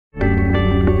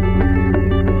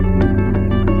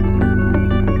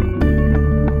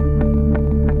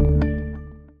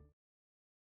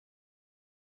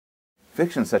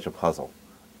fiction's such a puzzle.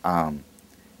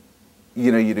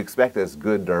 You know, you'd expect as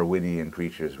good Darwinian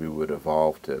creatures we would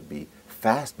evolve to be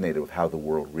fascinated with how the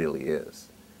world really is.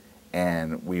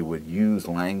 And we would use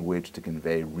language to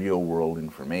convey real-world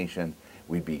information.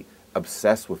 We'd be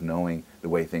obsessed with knowing the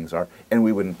way things are. And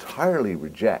we would entirely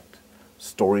reject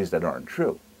stories that aren't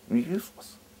true. They're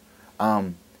useless.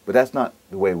 But that's not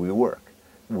the way we work.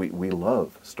 We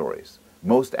love stories.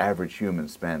 Most average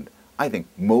humans spend, I think,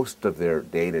 most of their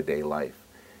day-to-day life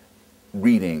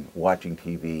reading, watching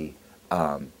TV,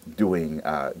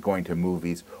 going to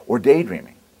movies, or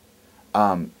daydreaming.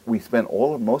 We spend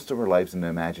most of our lives in the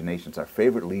imagination. It's our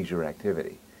favorite leisure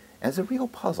activity. And it's a real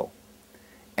puzzle.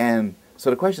 And so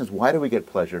the question is, why do we get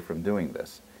pleasure from doing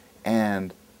this?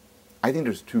 And I think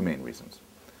there's two main reasons.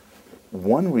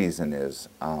 One reason is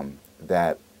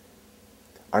that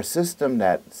our system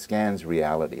that scans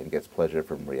reality and gets pleasure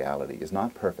from reality is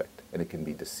not perfect, and it can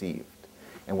be deceived.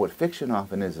 And what fiction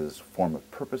often is a form of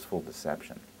purposeful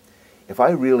deception. If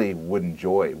I really would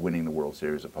enjoy winning the World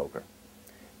Series of Poker,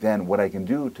 then what I can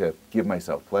do to give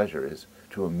myself pleasure is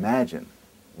to imagine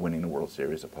winning the World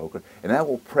Series of Poker, and that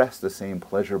will press the same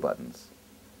pleasure buttons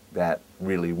that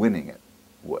really winning it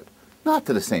would. Not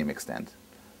to the same extent.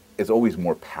 It's always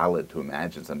more pallid to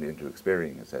imagine something than to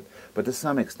experience it, but to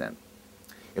some extent.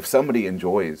 If somebody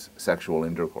enjoys sexual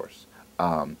intercourse,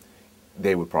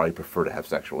 they would probably prefer to have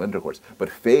sexual intercourse. But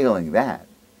failing that,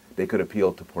 they could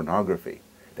appeal to pornography.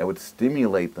 That would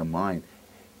stimulate the mind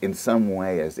in some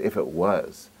way as if it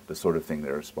was the sort of thing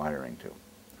they're aspiring to.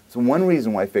 So one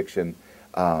reason why fiction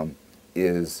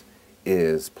is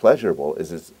pleasurable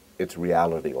is it's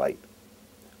reality light.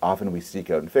 Often we seek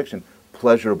out in fiction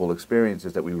pleasurable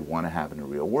experiences that we would want to have in the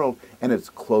real world, and it's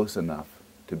close enough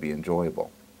to be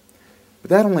enjoyable. But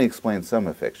that only explains some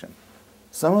of fiction.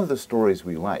 Some of the stories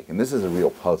we like, and this is a real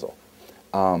puzzle,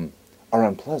 are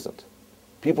unpleasant.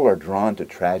 People are drawn to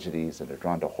tragedies and they're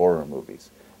drawn to horror movies.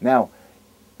 Now,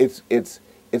 it's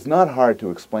not hard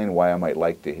to explain why I might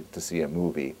like to see a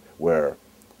movie where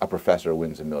a professor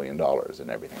wins $1 million and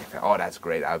everything. Oh, that's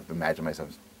great. I've imagined myself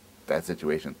in that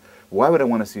situation. Why would I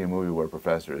want to see a movie where a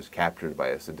professor is captured by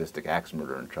a sadistic axe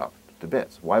murderer and chopped to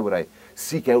bits? Why would I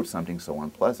seek out something so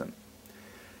unpleasant?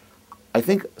 I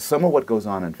think some of what goes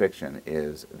on in fiction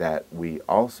is that we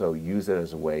also use it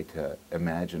as a way to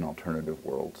imagine alternative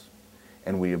worlds.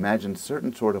 And we imagine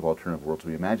certain sort of alternative worlds.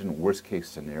 We imagine worst-case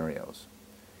scenarios.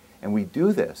 And we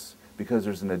do this because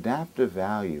there's an adaptive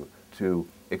value to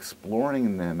exploring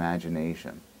in the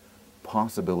imagination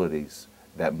possibilities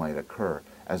that might occur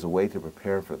as a way to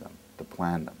prepare for them, to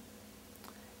plan them.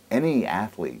 Any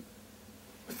athlete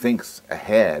thinks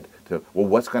ahead to, well,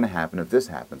 what's going to happen if this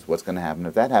happens? What's going to happen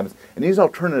if that happens? And these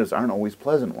alternatives aren't always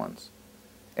pleasant ones.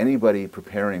 Anybody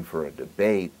preparing for a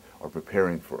debate or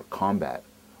preparing for a combat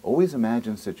always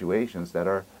imagines situations that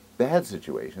are bad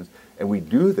situations, and we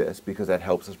do this because that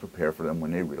helps us prepare for them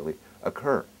when they really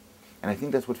occur. And I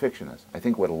think that's what fiction is. I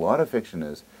think what a lot of fiction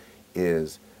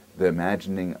is the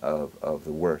imagining of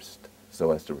the worst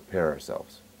so as to prepare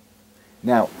ourselves.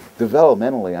 Now,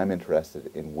 developmentally, I'm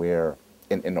interested in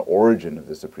in the origin of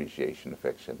this appreciation of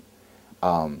fiction.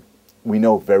 We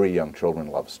know very young children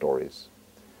love stories.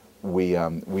 We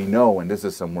know, and this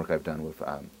is some work I've done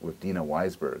with Dina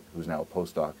Weisberg, who's now a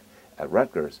postdoc at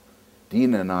Rutgers.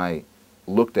 Dina and I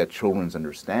looked at children's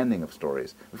understanding of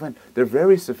stories. We find they're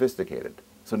very sophisticated.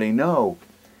 So they know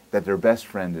that their best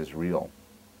friend is real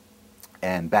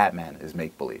and Batman is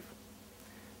make-believe.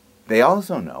 They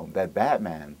also know that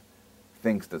Batman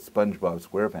thinks that SpongeBob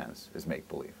SquarePants is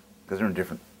make-believe because they're in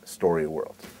different story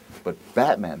worlds. But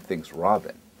Batman thinks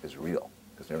Robin is real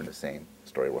because they're in the same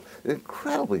story world. It's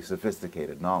incredibly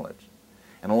sophisticated knowledge.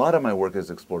 And a lot of my work has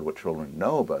explored what children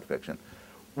know about fiction.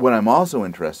 What I'm also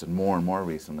interested in more and more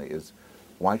recently is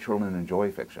why children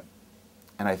enjoy fiction.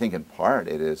 And I think in part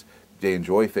it is they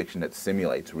enjoy fiction that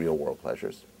simulates real-world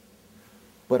pleasures.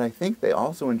 But I think they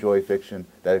also enjoy fiction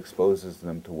that exposes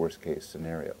them to worst-case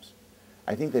scenarios.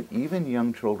 I think that even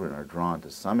young children are drawn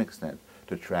to some extent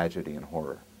to tragedy and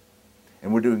horror.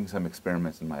 And we're doing some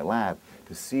experiments in my lab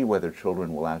to see whether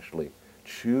children will actually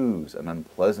choose an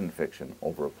unpleasant fiction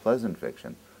over a pleasant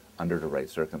fiction under the right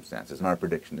circumstances. And our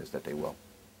prediction is that they will.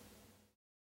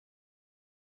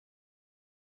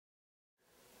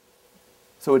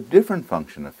 So a different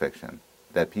function of fiction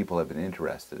that people have been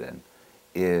interested in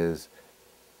is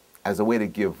as a way to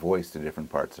give voice to different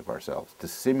parts of ourselves, to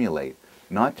simulate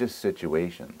not just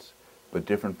situations, but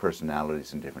different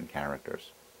personalities and different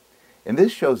characters. And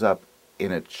this shows up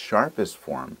in its sharpest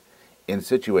form in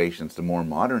situations, the more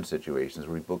modern situations,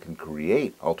 where people can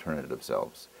create alternative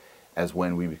selves, as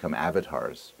when we become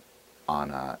avatars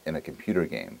in a computer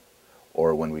game,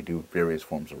 or when we do various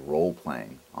forms of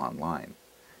role-playing online.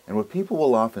 And what people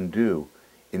will often do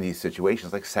in these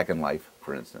situations, like Second Life,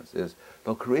 for instance, is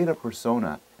they'll create a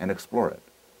persona and explore it.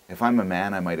 If I'm a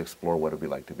man, I might explore what it would be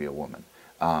like to be a woman.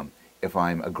 If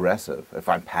I'm aggressive, if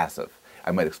I'm passive,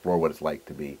 I might explore what it's like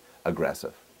to be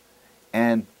aggressive.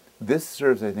 And this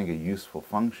serves, I think, a useful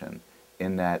function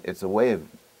in that it's a way of,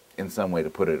 in some way, to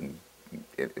put it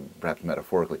perhaps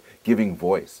metaphorically, giving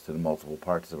voice to the multiple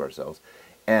parts of ourselves.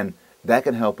 And that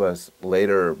can help us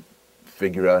later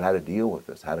figure out how to deal with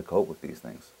this, how to cope with these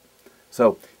things.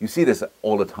 So you see this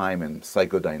all the time in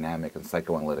psychodynamic and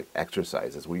psychoanalytic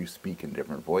exercises where you speak in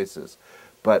different voices.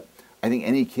 But I think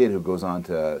any kid who goes on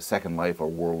to Second Life or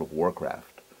World of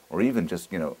Warcraft, or even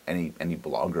just any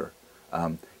blogger,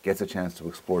 gets a chance to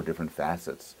explore different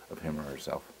facets of him or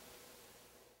herself.